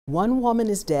One woman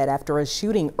is dead after a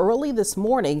shooting early this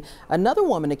morning. Another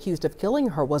woman accused of killing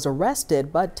her was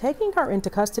arrested, but taking her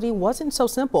into custody wasn't so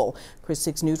simple. Chris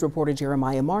 6 News reporter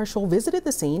Jeremiah Marshall visited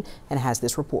the scene and has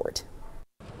this report.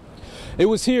 It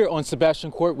was here on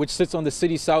Sebastian Court, which sits on the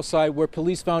city's south side, where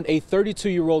police found a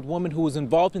 32-year-old woman who was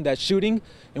involved in that shooting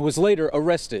and was later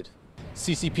arrested.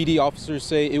 CCPD officers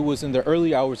say it was in the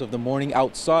early hours of the morning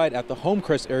outside at the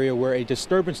Homecrest area where a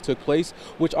disturbance took place,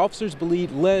 which officers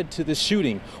believe led to the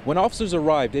shooting. When officers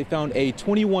arrived, they found a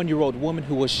 21-year-old woman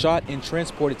who was shot and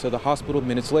transported to the hospital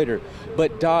minutes later,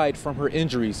 but died from her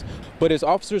injuries. But as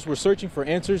officers were searching for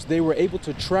answers, they were able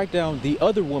to track down the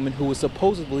other woman who was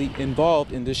supposedly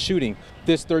involved in this shooting.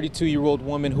 This 32-year-old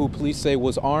woman, who police say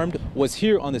was armed, was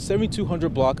here on the 7200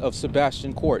 block of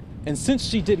Sebastian Court. And since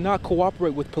she did not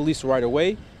cooperate with police right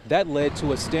away, that led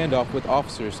to a standoff with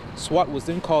officers. SWAT was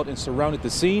then called and surrounded the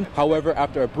scene. However,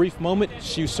 after a brief moment,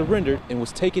 she surrendered and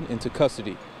was taken into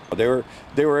custody. They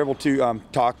were able to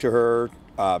talk to her,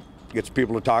 get some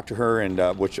people to talk to her,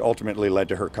 and which ultimately led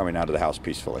to her coming out of the house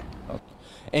peacefully.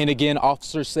 And again,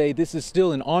 officers say this is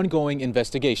still an ongoing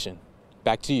investigation.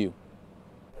 Back to you.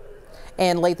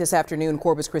 And late this afternoon,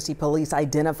 Corpus Christi police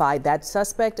identified that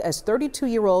suspect as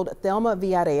 32-year-old Thelma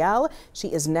Villarreal. She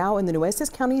is now in the Nueces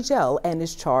County Jail and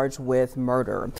is charged with murder.